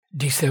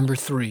December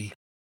 3,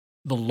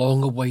 the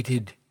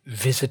long-awaited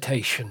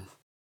visitation.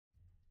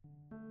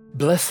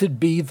 Blessed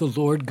be the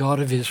Lord God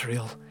of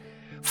Israel,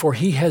 for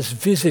he has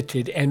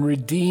visited and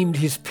redeemed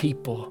his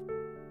people,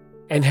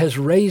 and has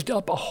raised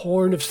up a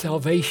horn of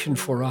salvation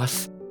for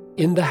us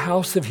in the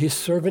house of his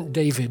servant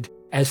David,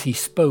 as he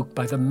spoke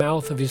by the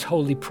mouth of his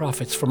holy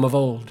prophets from of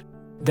old,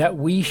 that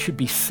we should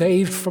be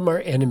saved from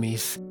our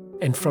enemies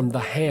and from the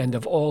hand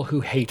of all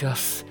who hate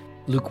us.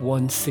 Luke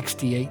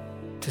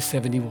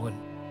 1:68-71.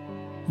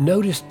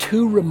 Notice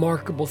two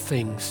remarkable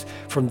things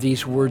from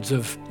these words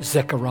of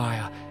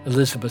Zechariah,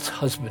 Elizabeth's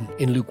husband,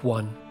 in Luke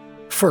 1.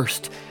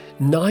 First,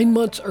 9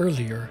 months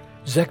earlier,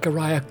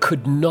 Zechariah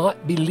could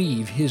not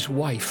believe his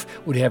wife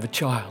would have a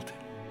child.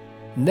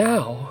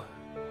 Now,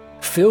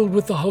 filled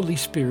with the Holy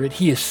Spirit,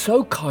 he is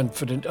so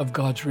confident of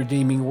God's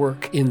redeeming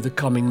work in the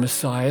coming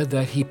Messiah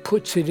that he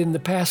puts it in the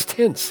past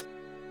tense.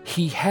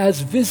 He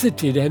has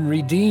visited and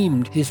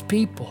redeemed his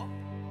people.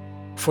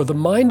 For the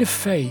mind of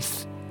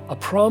faith, a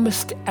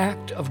promised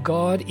act of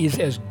God is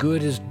as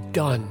good as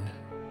done.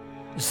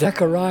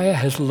 Zechariah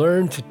has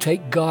learned to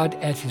take God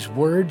at his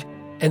word,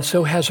 and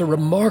so has a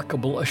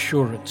remarkable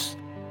assurance.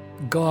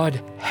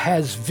 God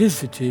has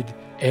visited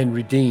and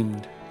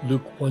redeemed.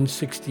 Luke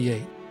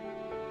 1:68.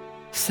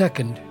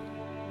 Second,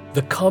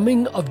 the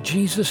coming of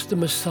Jesus the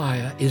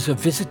Messiah is a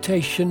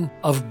visitation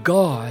of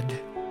God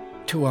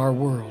to our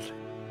world.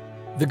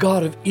 The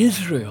God of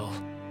Israel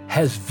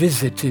has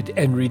visited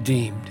and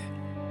redeemed.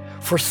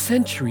 For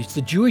centuries,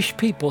 the Jewish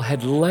people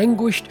had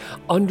languished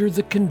under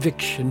the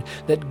conviction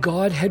that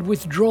God had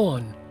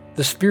withdrawn.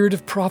 The spirit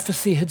of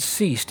prophecy had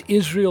ceased.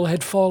 Israel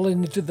had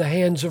fallen into the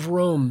hands of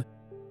Rome.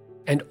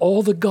 And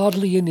all the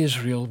godly in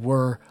Israel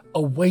were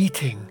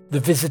awaiting the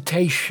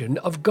visitation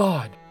of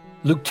God.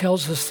 Luke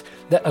tells us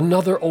that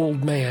another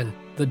old man,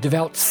 the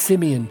devout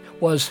Simeon,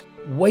 was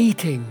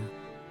waiting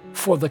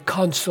for the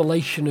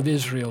consolation of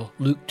Israel.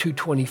 Luke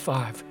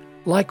 2:25.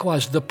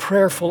 Likewise, the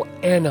prayerful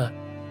Anna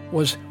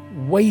was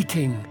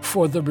waiting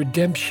for the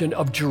redemption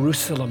of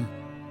Jerusalem.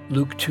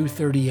 Luke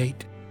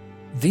 2:38.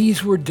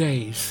 These were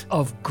days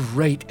of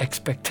great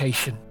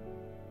expectation.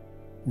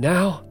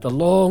 Now, the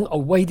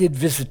long-awaited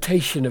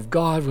visitation of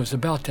God was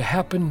about to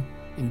happen.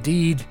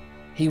 Indeed,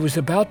 he was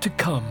about to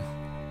come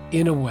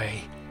in a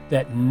way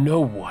that no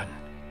one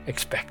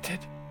expected.